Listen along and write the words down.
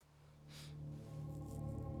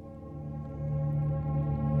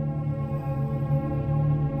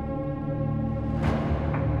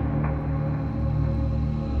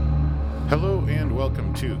Hello and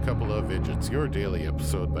welcome to Couple of Idiots, your daily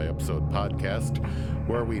episode by episode podcast,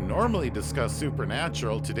 where we normally discuss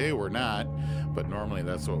supernatural. Today we're not, but normally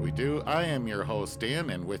that's what we do. I am your host,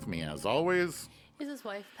 Dan, and with me as always is his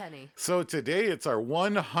wife, Penny. So today it's our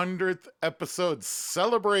 100th episode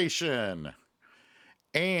celebration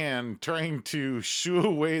and trying to shoo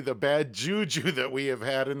away the bad juju that we have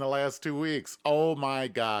had in the last 2 weeks. Oh my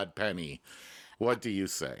God, Penny. What do you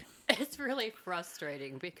say? It's really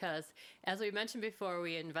frustrating because, as we mentioned before,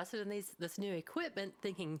 we invested in this new equipment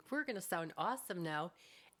thinking we're going to sound awesome now.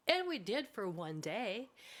 And we did for one day.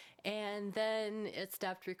 And then it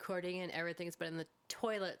stopped recording and everything's been in the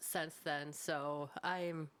toilet since then. So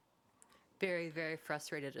I'm very, very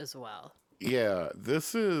frustrated as well. Yeah,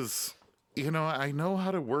 this is, I know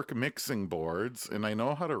how to work mixing boards and I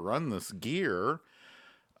know how to run this gear.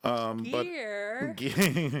 Gear?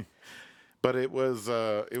 But it was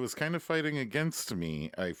kind of fighting against me,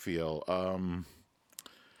 I feel.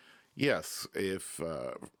 Yes, if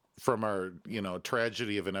from our,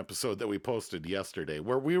 tragedy of an episode that we posted yesterday,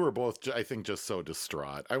 where we were both, I think, just so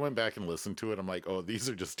distraught. I went back and listened to it. I'm like, oh, these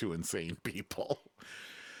are just two insane people.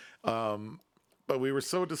 But we were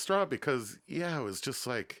so distraught because, yeah, it was just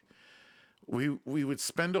like, we would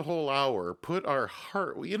spend a whole hour, put our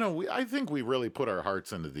heart, I think we really put our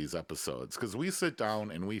hearts into these episodes because we sit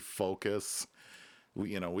down and we focus,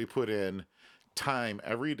 we put in time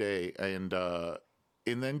every day, and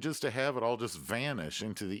then just to have it all just vanish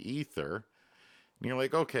into the ether, and you're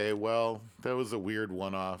like, okay, well, that was a weird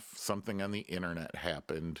one-off, something on the internet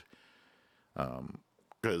happened,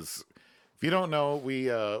 because if you don't know,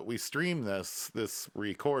 we stream this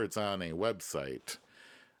records on a website.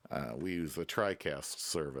 We use the TriCast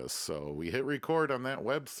service, so we hit record on that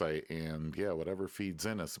website, and yeah, whatever feeds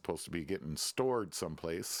in is supposed to be getting stored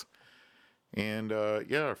someplace. And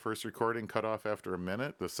our first recording cut off after a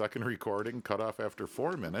minute, the second recording cut off after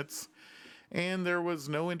 4 minutes, and there was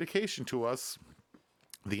no indication to us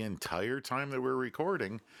the entire time that we were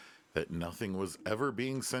recording that nothing was ever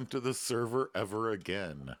being sent to the server ever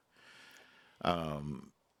again.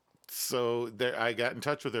 So I got in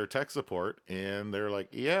touch with their tech support, and they're like,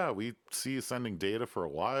 yeah, we see you sending data for a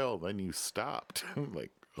while, then you stopped. I'm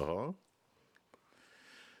like, huh?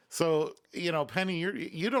 So, Penny,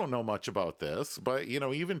 you don't know much about this, but,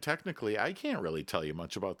 even technically, I can't really tell you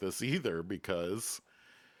much about this either, because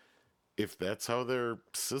if that's how their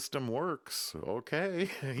system works, okay.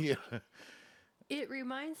 Yeah. It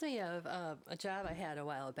reminds me of a job I had a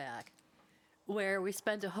while back where we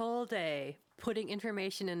spent a whole day putting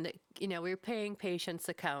information in we were paying patients'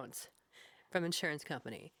 accounts from insurance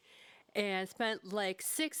company and spent like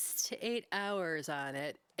 6 to 8 hours on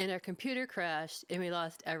it, and our computer crashed and we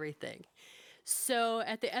lost everything. So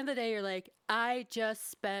at the end of the day, you're like, I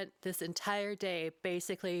just spent this entire day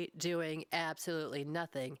basically doing absolutely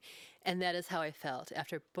nothing. And that is how I felt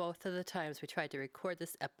after both of the times we tried to record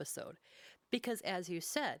this episode. Because as you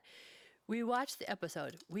said, we watch the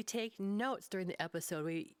episode, we take notes during the episode,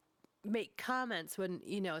 we make comments when,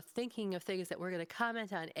 thinking of things that we're going to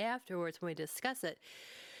comment on afterwards when we discuss it.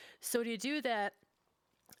 So to do that,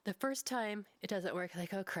 the first time it doesn't work,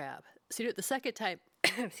 like, oh crap. So you do it the second time,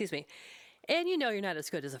 excuse me, and you're not as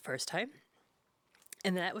good as the first time.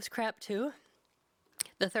 And that was crap too.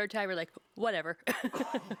 The third time, we're like, whatever.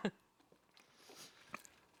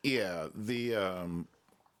 Yeah,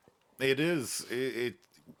 it is,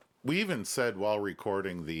 we even said while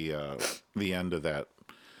recording the end of that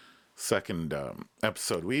second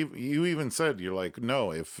episode, you even said, you're like,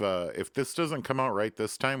 no, if this doesn't come out right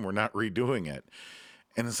this time, we're not redoing it.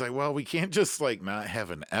 And it's like, well, we can't just like not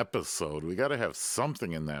have an episode. We got to have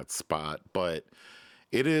something in that spot. But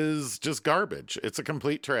it is just garbage. It's a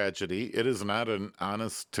complete tragedy. It is not an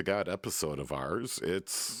honest to God episode of ours.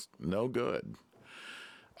 It's no good.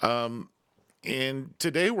 And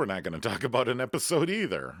today we're not going to talk about an episode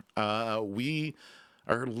either. We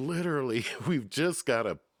are literally, we've just got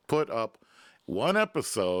to put up one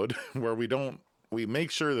episode where we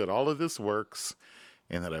make sure that all of this works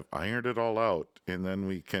and that I've ironed it all out, and then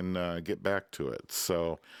we can get back to it.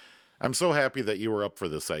 So I'm so happy that you were up for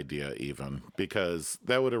this idea, even, because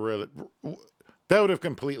that would have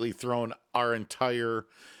completely thrown our entire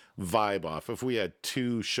vibe off if we had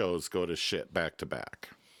two shows go to shit back to back.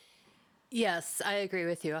 Yes, I agree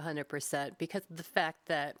with you 100% because of the fact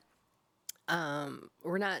that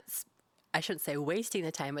we're not, I shouldn't say wasting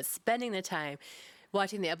the time, but spending the time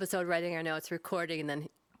watching the episode, writing our notes, recording, and then,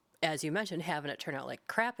 as you mentioned, having it turn out like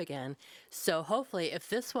crap again. So hopefully if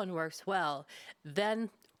this one works well, then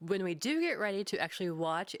when we do get ready to actually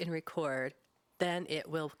watch and record, then it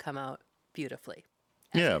will come out beautifully.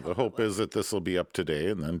 Yeah, the hope is that this will be up today,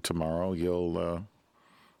 and then tomorrow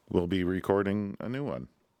we'll be recording a new one.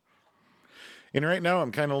 And right now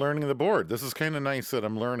I'm kind of learning the board. This is kind of nice that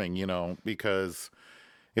I'm learning, because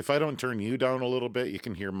if I don't turn you down a little bit, you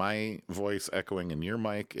can hear my voice echoing in your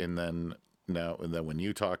mic, and then when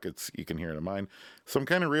you talk, you can hear it in mine. So I'm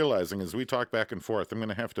kind of realizing as we talk back and forth, I'm going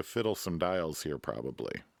to have to fiddle some dials here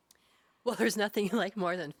probably. Well, there's nothing you like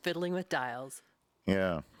more than fiddling with dials.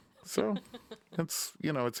 Yeah. So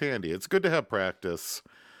it's handy. It's good to have practice.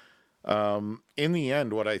 In the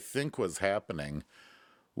end, what I think was happening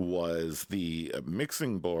was the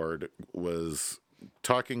mixing board was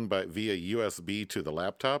talking via USB to the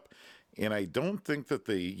laptop. And I don't think that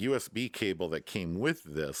the USB cable that came with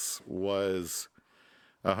this was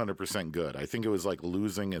 100% good. I think it was like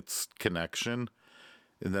losing its connection.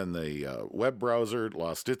 And then the web browser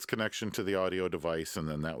lost its connection to the audio device, and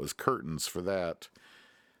then that was curtains for that.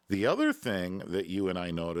 The other thing that you and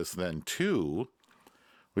I noticed then too,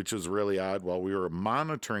 which was really odd while we were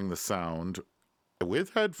monitoring the sound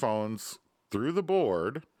with headphones through the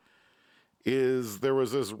board, is there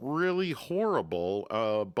was this really horrible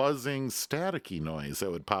buzzing staticky noise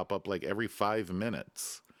that would pop up like every 5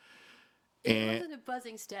 minutes. It wasn't a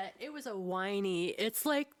buzzing stat. It was a whiny. It's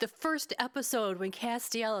like the first episode when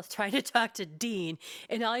Castiel is trying to talk to Dean,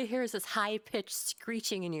 and all you hear is this high-pitched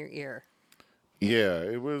screeching in your ear. Yeah,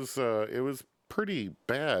 it was pretty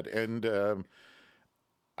bad. And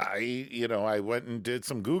I went and did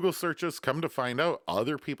some Google searches. Come to find out,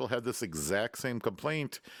 other people had this exact same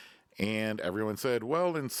complaint, and everyone said,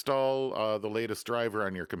 "Well, install the latest driver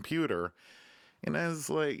on your computer." And I was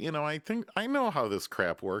like, I think I know how this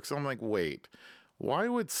crap works. I'm like, wait, why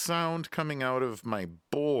would sound coming out of my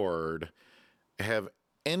board have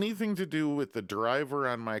anything to do with the driver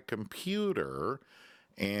on my computer?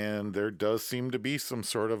 And there does seem to be some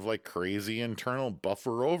sort of like crazy internal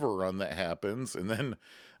buffer overrun that happens. And then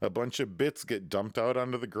a bunch of bits get dumped out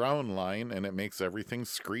onto the ground line, and it makes everything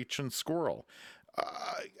screech and squirrel.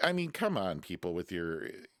 I mean, come on, people,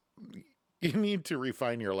 you need to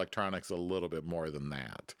refine your electronics a little bit more than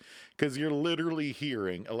that, because you're literally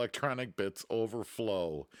hearing electronic bits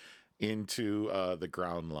overflow into the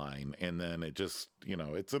ground line, and then it just,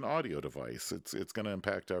 it's an audio device. It's going to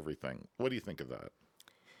impact everything. What do you think of that?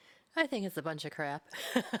 I think it's a bunch of crap.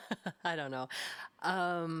 I don't know.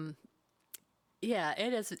 Yeah,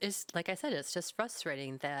 it is. It's like I said, it's just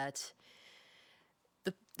frustrating that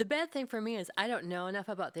the bad thing for me is I don't know enough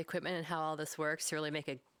about the equipment and how all this works to really make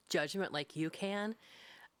a judgment like you can.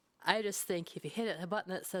 I just think if you hit a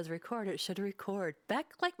button that says record, it should record.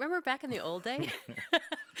 Remember back in the old day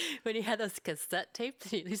when you had those cassette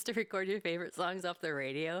tapes and you used to record your favorite songs off the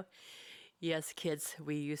radio? Yes, kids,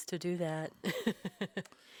 we used to do that.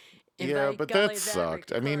 Yeah, but that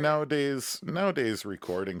sucked. I mean, nowadays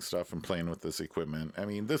recording stuff and playing with this equipment, I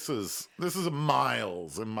mean, this is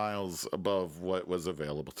miles and miles above what was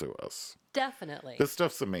available to us. Definitely. This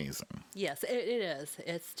stuff's amazing. Yes, it is.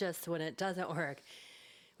 It's just when it doesn't work,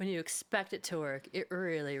 when you expect it to work, it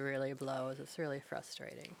really, really blows. It's really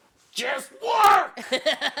frustrating. Just work!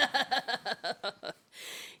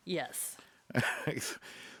 Yes.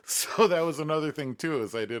 So that was another thing too,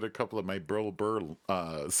 is I did a couple of my Burl Burr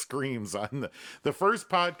screams on the first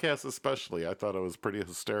podcast especially. I thought it was pretty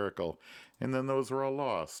hysterical. And then those were all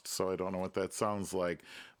lost. So I don't know what that sounds like.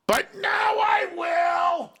 But now I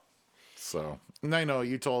will! So, and I know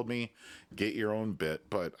you told me, get your own bit.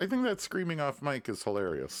 But I think that screaming off mic is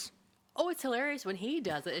hilarious. Oh, it's hilarious when he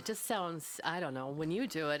does it. It just sounds, I don't know, when you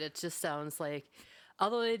do it, it just sounds like,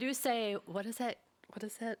 although they do say, what is that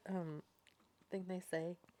thing they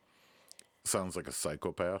say? Sounds like a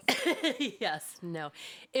psychopath. Yes, no.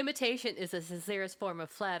 Imitation is the sincerest form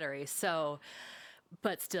of flattery. So,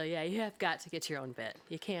 but still, yeah, you have got to get your own bit.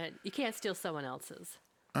 You can't steal someone else's.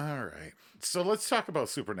 All right. So let's talk about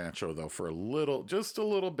Supernatural though for just a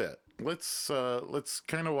little bit. Let's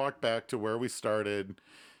kind of walk back to where we started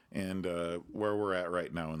and where we're at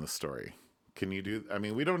right now in the story. Can you do? I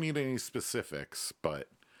mean, we don't need any specifics, but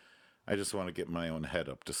I just want to get my own head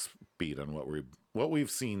up to speed on what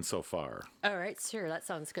we've seen so far. All right, sure, that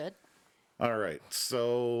sounds good. All right.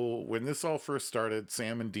 So when this all first started,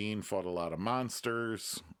 Sam and Dean fought a lot of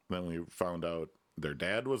monsters. Then we found out their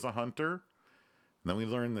dad was a hunter. Then we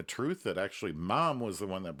learned the truth that actually Mom was the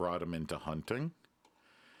one that brought him into hunting.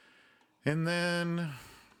 And then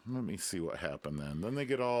let me see what happened then.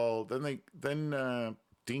 Then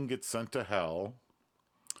Dean gets sent to hell.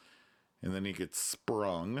 And then he gets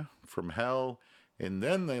sprung from hell. And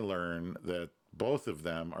then they learn that both of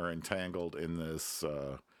them are entangled in this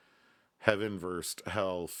heaven versus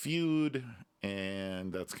hell feud.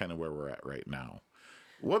 And that's kind of where we're at right now.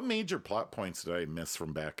 What major plot points did I miss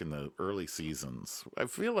from back in the early seasons? I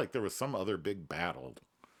feel like there was some other big battle.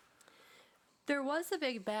 There was a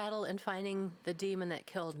big battle in finding the demon that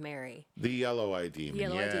killed Mary. The yellow-eyed demon. The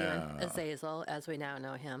yellow-eyed demon, yeah. Azazel, as we now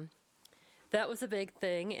know him. That was a big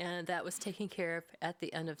thing, and that was taken care of at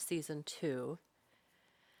the end of season 2.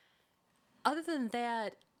 Other than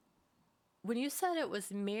that, when you said it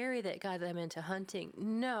was Mary that got them into hunting,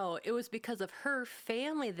 no, it was because of her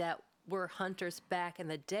family that were hunters back in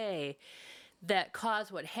the day that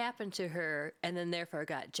caused what happened to her and then therefore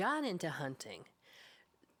got John into hunting.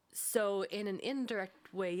 So in an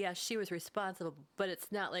indirect way, yes, she was responsible, but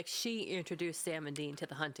it's not like she introduced Sam and Dean to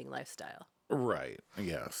the hunting lifestyle. Right.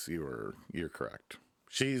 Yes, you're correct.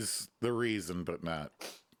 She's the reason, but not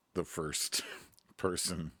the first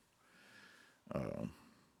person.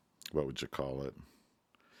 What would you call it?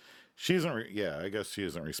 She isn't. Yeah, I guess she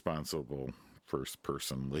isn't responsible first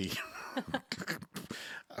personally.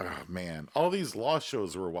 Oh man, all these law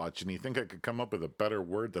shows we're watching. You think I could come up with a better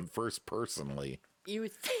word than first personally? You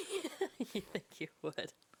would think, you think you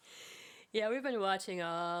would. Yeah, we've been watching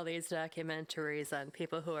all these documentaries on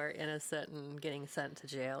people who are innocent and getting sent to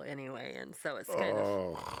jail anyway, and so it's kind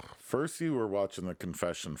of... First you were watching the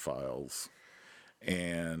confession files,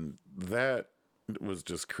 and that was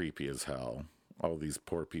just creepy as hell. All these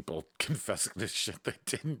poor people confessing to shit they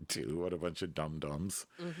didn't do. What a bunch of dum-dums.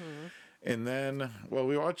 Mm-hmm. And then, well,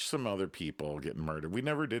 we watched some other people getting murdered. We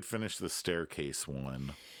never did finish the staircase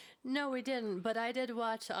one. No, we didn't, but I did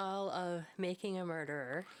watch all of Making a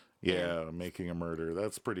Murderer. Yeah, Making a Murder.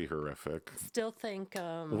 That's pretty horrific. Still think...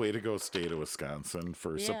 Way to go, state of Wisconsin,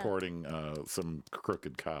 for Yeah. supporting some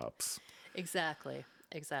crooked cops. Exactly.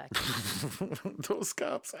 Those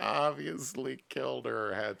cops obviously killed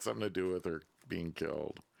her or had something to do with her being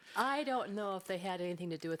killed. I don't know if they had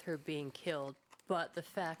anything to do with her being killed, but the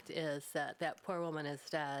fact is that that poor woman is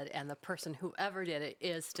dead, and the person, whoever did it,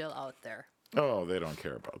 is still out there. Oh, they don't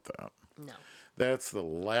care about that. No. That's the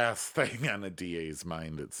last thing on a DA's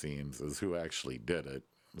mind, it seems, is who actually did it.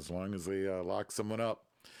 As long as they lock someone up,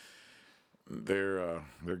 they're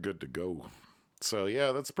good to go. So,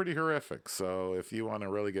 yeah, that's pretty horrific. So if you want to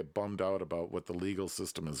really get bummed out about what the legal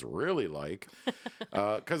system is really like,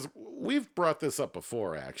 because we've brought this up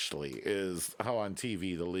before, actually, is how on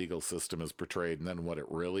TV the legal system is portrayed and then what it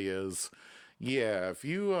really is. Yeah, if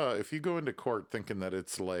you go into court thinking that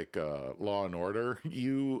it's like Law and Order,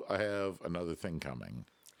 you have another thing coming.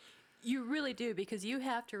 You really do, because you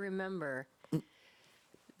have to remember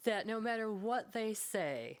that no matter what they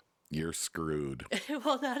say, You're screwed.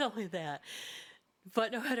 well, not only that,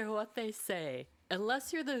 but no matter what they say,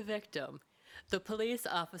 unless you're the victim, the police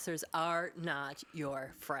officers are not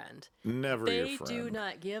your friend. Never your They friend. do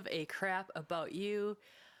not give a crap about you.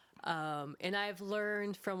 And I've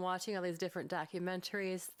learned from watching all these different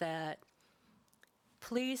documentaries that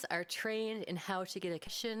police are trained in how to get a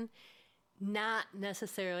confession, not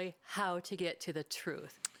necessarily how to get to the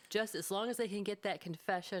truth. Just as long as they can get that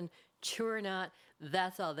confession, true or not,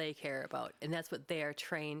 that's all they care about. And that's what they are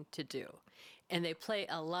trained to do. And they play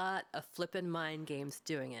a lot of flippin' mind games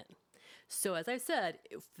doing it. So as I said,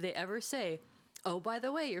 if they ever say, oh, by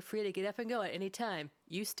the way, you're free to get up and go at any time,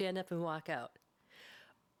 you stand up and walk out.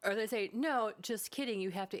 Or they say, no, just kidding, you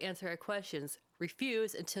have to answer our questions.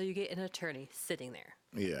 Refuse until you get an attorney sitting there.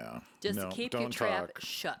 Yeah. Just No, keep your don't trap talk.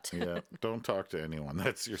 shut. Yeah, don't talk to anyone.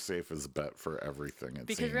 That's your safest bet for everything, it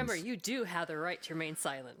Because seems. remember, you do have the right to remain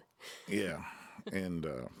silent. Yeah, and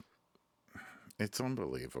it's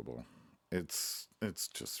unbelievable. It's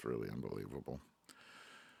just really unbelievable.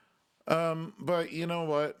 But you know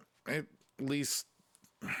what? At least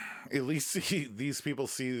these people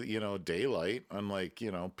see, daylight, unlike,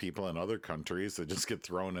 people in other countries that just get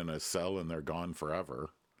thrown in a cell and they're gone forever.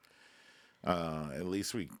 At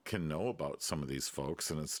least we can know about some of these folks,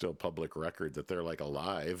 and it's still public record that they're like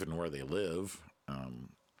alive and where they live,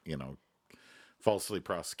 falsely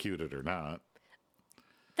prosecuted or not.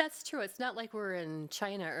 That's true. It's not like we're in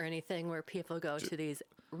China or anything where people go to these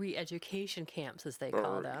re-education camps, as they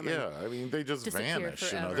call them. Yeah, I mean, they just disappear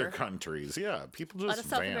vanish in other forever. countries. Yeah, people A lot just of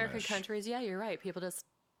South vanish. American countries, yeah, you're right. People just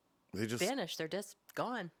They just vanish. They're just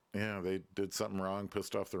gone. Yeah, they did something wrong,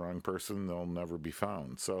 pissed off the wrong person, they'll never be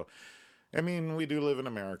found. So, I mean, we do live in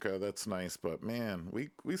America. That's nice, but man,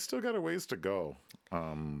 we still got a ways to go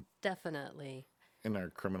Definitely. in our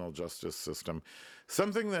criminal justice system.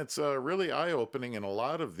 Something that's really eye-opening in a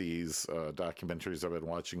lot of these documentaries I've been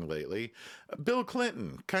watching lately, Bill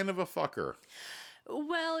Clinton, kind of a fucker.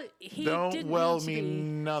 Well, he Don't didn't well need to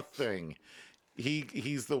mean nothing.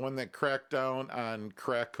 He's the one that cracked down on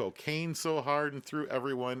crack cocaine so hard and threw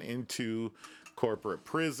everyone into corporate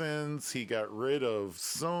prisons. He got rid of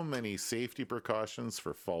so many safety precautions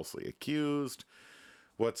for falsely accused.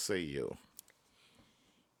 What say you?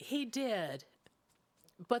 He did.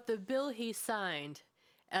 But the bill he signed,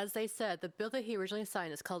 as they said, the bill that he originally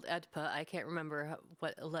signed is called EDPA. I can't remember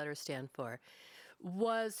what letters stand for,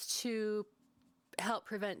 was to help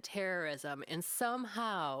prevent terrorism. And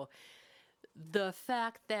somehow the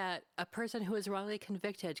fact that a person who is wrongly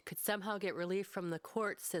convicted could somehow get relief from the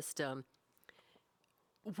court system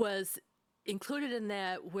was included in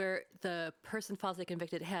that, where the person falsely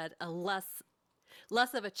convicted had a less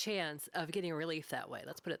of a chance of getting relief that way.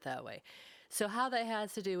 Let's put it that way. So how that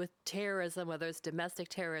has to do with terrorism, whether it's domestic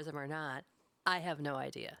terrorism or not, I have no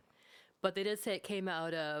idea. But they did say it came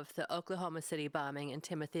out of the Oklahoma City bombing and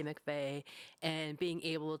Timothy McVeigh and being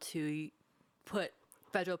able to put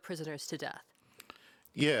federal prisoners to death.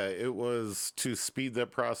 Yeah, it was to speed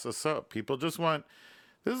that process up. People just want.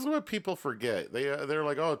 This is what people forget. They're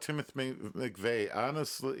like, oh, Timothy McVeigh.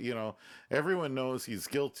 Honestly, everyone knows he's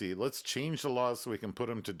guilty. Let's change the law so we can put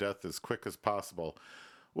him to death as quick as possible.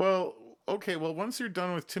 Well, okay. Well, once you're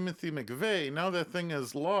done with Timothy McVeigh, now that thing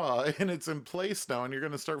is law and it's in place now, and you're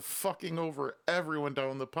going to start fucking over everyone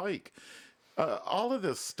down the pike. All of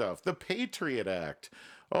this stuff, the Patriot Act.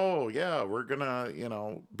 Oh yeah, we're gonna,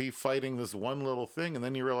 be fighting this one little thing, and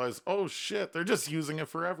then you realize, oh shit, they're just using it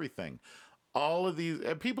for everything. All of these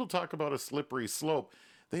people talk about a slippery slope.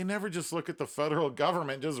 They never just look at the federal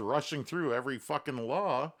government just rushing through every fucking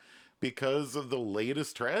law because of the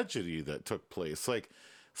latest tragedy that took place. Like,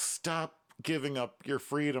 stop giving up your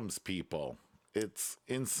freedoms, people. It's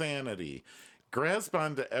insanity. Grasp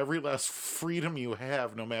onto every last freedom you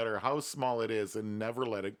have, no matter how small it is, and never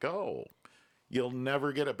let it go. You'll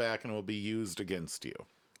never get it back, and it will be used against you.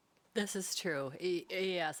 This is true.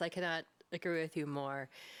 Yes, I cannot agree with you more.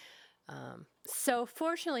 So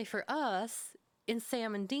fortunately for us, in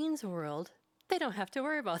Sam and Dean's world, they don't have to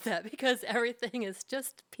worry about that because everything is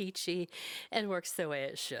just peachy and works the way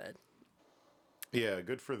it should. Yeah,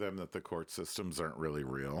 good for them that the court systems aren't really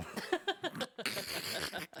real.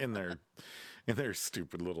 in their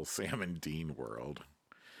stupid little Sam and Dean world.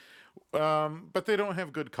 But they don't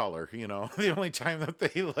have good color, The only time that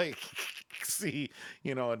they see,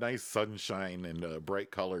 a nice sunshine and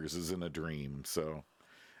bright colors is in a dream. So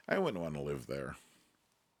I wouldn't want to live there.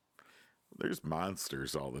 There's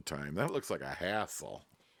monsters all the time. That looks like a hassle.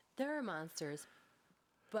 There are monsters,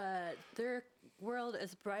 but their world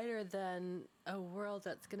is brighter than a world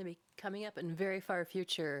that's going to be coming up in very far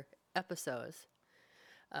future episodes,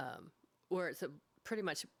 where it's pretty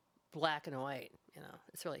much black and white.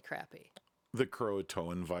 It's really crappy. The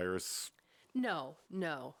Croatoan virus. No,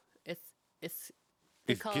 it's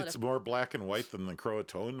It gets more black and white than the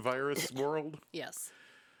Croatoan virus world. Yes.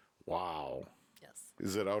 Wow. Yes.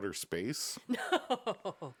 Is it outer space?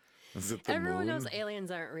 No. Is it the Everyone moon? knows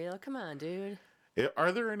aliens aren't real. Come on, dude.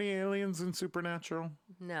 Are there any aliens in Supernatural?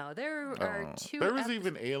 No, there are two. There was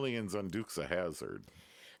even aliens on Dukes of Hazzard.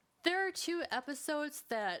 There are two episodes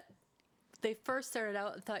that they first started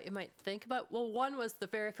out and thought you might think about. Well, one was the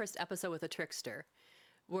very first episode with the trickster,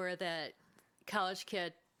 where that college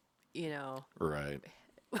kid, Right.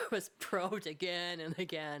 was probed again and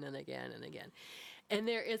again and again and again. And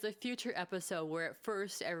there is a future episode where at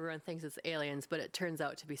first everyone thinks it's aliens, but it turns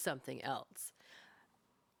out to be something else.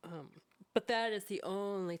 But that is the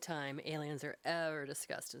only time aliens are ever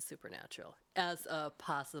discussed in Supernatural as a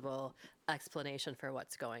possible explanation for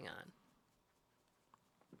what's going on.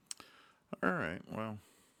 All right. Well,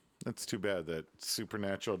 that's too bad that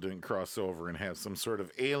Supernatural didn't cross over and have some sort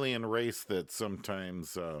of alien race that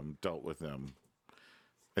sometimes dealt with them.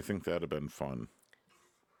 I think that'd have been fun.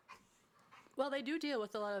 Well, they do deal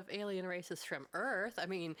with a lot of alien races from Earth. I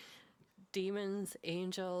mean, demons,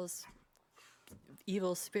 angels,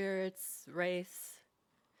 evil spirits, wraiths,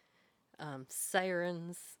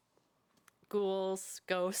 sirens, ghouls,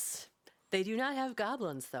 ghosts. They do not have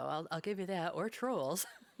goblins, though. I'll give you that, or trolls.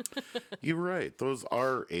 You're right. Those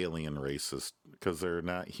are alien races because they're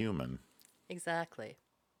not human. Exactly.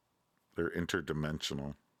 They're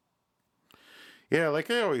interdimensional. Yeah,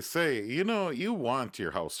 like I always say, you want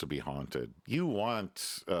your house to be haunted. You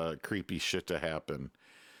want creepy shit to happen.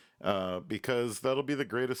 Because that'll be the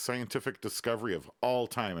greatest scientific discovery of all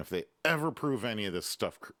time if they ever prove any of this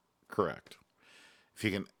stuff correct. If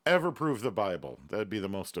you can ever prove the Bible, that'd be the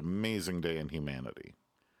most amazing day in humanity.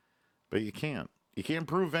 But you can't. You can't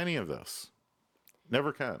prove any of this.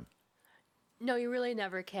 Never can. No, you really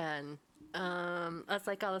never can. That's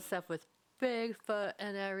like all the stuff with Bigfoot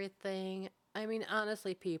and everything. I mean,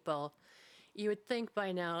 honestly, people, you would think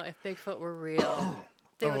by now if Bigfoot were real,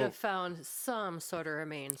 They would have found some sort of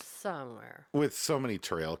remains somewhere. With so many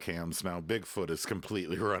trail cams now, Bigfoot has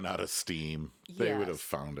completely run out of steam. They would have Yes.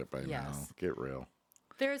 found it by now. Yes. Get real.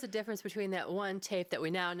 There is a difference between that one tape that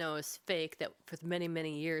we now know is fake, that for many,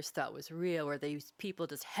 many years thought was real, where these people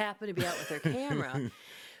just happen to be out with their camera.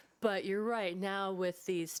 But you're right, now with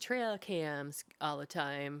these trail cams all the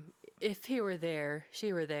time, if he were there,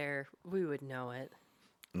 she were there, we would know it.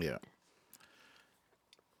 Yeah.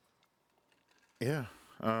 Yeah.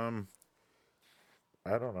 I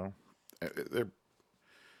don't know. They're,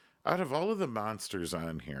 out of all of the monsters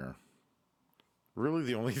on here, really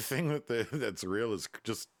the only thing that's real is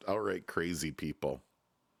just outright crazy people.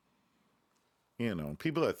 You know,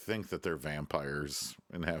 people that think that they're vampires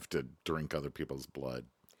and have to drink other people's blood.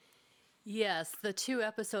 Yes, the 2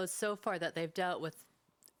 episodes so far that they've dealt with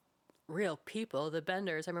real people, the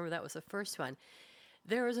Benders, I remember that was the first one.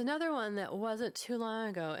 There was another one that wasn't too long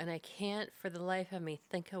ago, and I can't for the life of me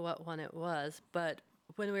think of what one it was, but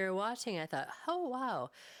when we were watching, I thought, oh, wow,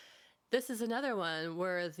 this is another one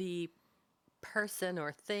where the person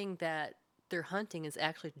or thing that they're hunting is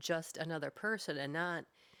actually just another person and not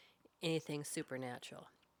anything supernatural.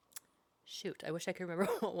 Shoot, I wish I could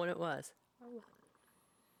remember what one it was.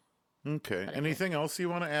 Okay. Anything else you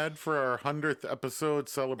want to add for our 100th episode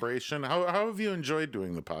celebration? How have you enjoyed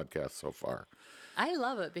doing the podcast so far? I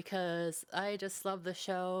love it because I just love the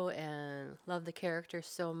show and love the characters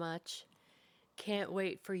so much. Can't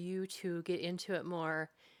wait for you to get into it more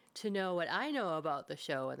to know what I know about the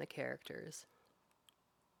show and the characters.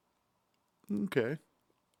 Okay.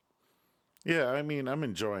 Yeah, I mean, I'm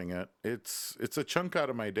enjoying it. It's a chunk out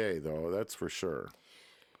of my day, though, that's for sure.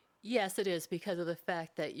 Yes, it is because of the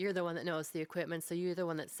fact that you're the one that knows the equipment, so you're the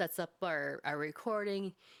one that sets up our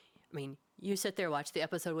recording. I mean, you sit there, watch the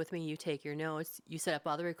episode with me, you take your notes, you set up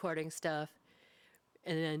all the recording stuff,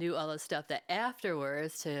 and then do all the stuff that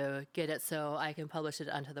afterwards to get it so I can publish it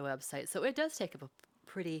onto the website. So it does take up a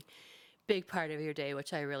pretty big part of your day,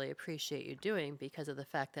 which I really appreciate you doing because of the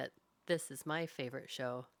fact that this is my favorite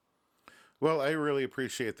show. Well, I really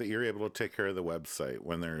appreciate that you're able to take care of the website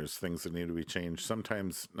when there's things that need to be changed.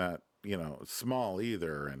 Sometimes not, small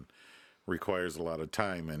either, and requires a lot of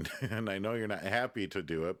time. And I know you're not happy to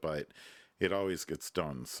do it, but it always gets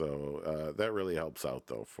done. So that really helps out,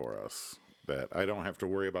 though, for us. That I don't have to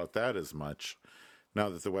worry about that as much now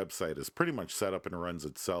that the website is pretty much set up and runs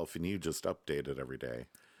itself, and you just update it every day.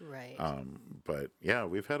 Right. But yeah,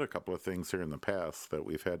 we've had a couple of things here in the past that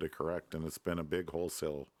we've had to correct, and it's been a big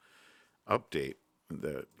wholesale update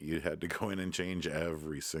that you had to go in and change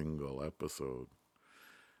every single episode.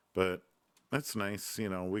 But that's nice.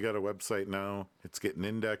 We got a website now. It's getting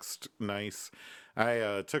indexed nice.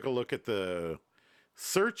 I took a look at the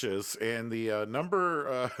searches, and the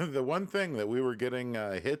number, the one thing that we were getting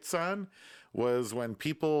hits on was when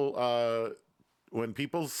people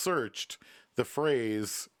searched the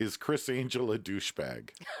phrase, "Is Chris Angel a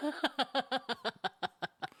douchebag?"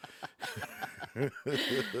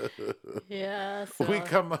 Yeah. We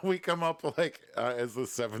come up like as the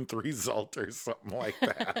 7th result or something like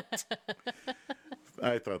that.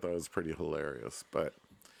 I thought that was pretty hilarious, but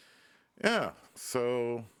yeah.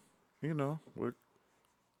 So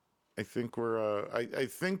I think I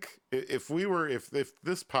think if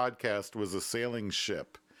this podcast was a sailing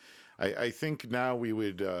ship, I think now we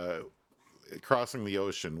would crossing the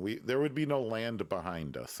ocean, there would be no land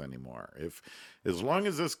behind us anymore. As long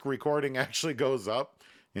as this recording actually goes up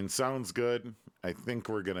and sounds good, I think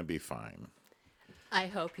we're gonna be fine. I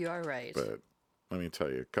hope you are right. But let me tell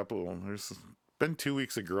you, there's been 2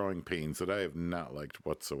 weeks of growing pains that I have not liked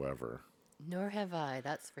whatsoever. Nor have I,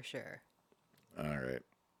 that's for sure. All right.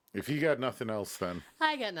 If you got nothing else, then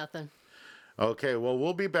I got nothing. Okay, well,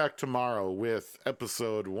 we'll be back tomorrow with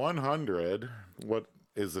episode 100. What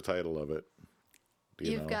is the title of it?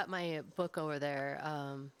 You've got my book over there.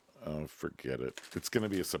 Oh, forget it. It's going to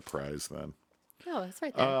be a surprise then. No, it's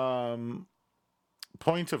right there.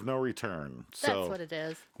 Point of No Return. That's what it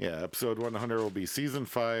is. Yeah, episode 100 will be season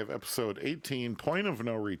 5, episode 18, Point of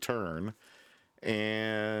No Return.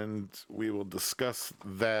 And we will discuss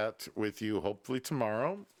that with you hopefully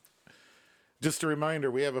tomorrow. Just a reminder,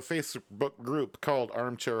 we have a Facebook group called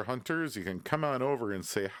Armchair Hunters. You can come on over and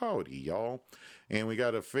say howdy, y'all. And we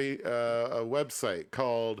got a website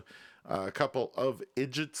called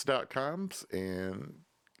coupleofidiots.com and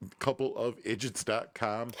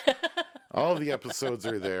coupleofidiots.com. All the episodes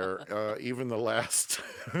are there, even the last,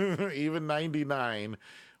 even 99,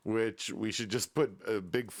 which we should just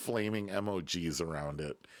put big flaming emojis around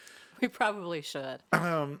it. We probably should.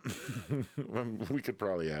 We could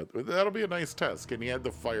probably add. That'll be a nice test. Can you add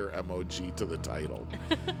the fire emoji to the title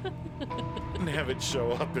and have it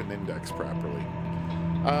show up and index properly?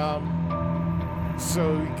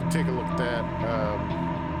 So you can take a look at that.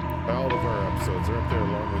 All of our episodes are up there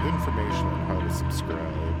along with information on how to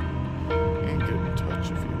subscribe and get in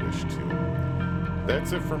touch if you wish to.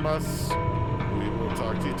 That's it from us. We will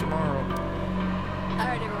talk to you tomorrow. All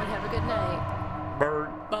right, everyone, have a good night.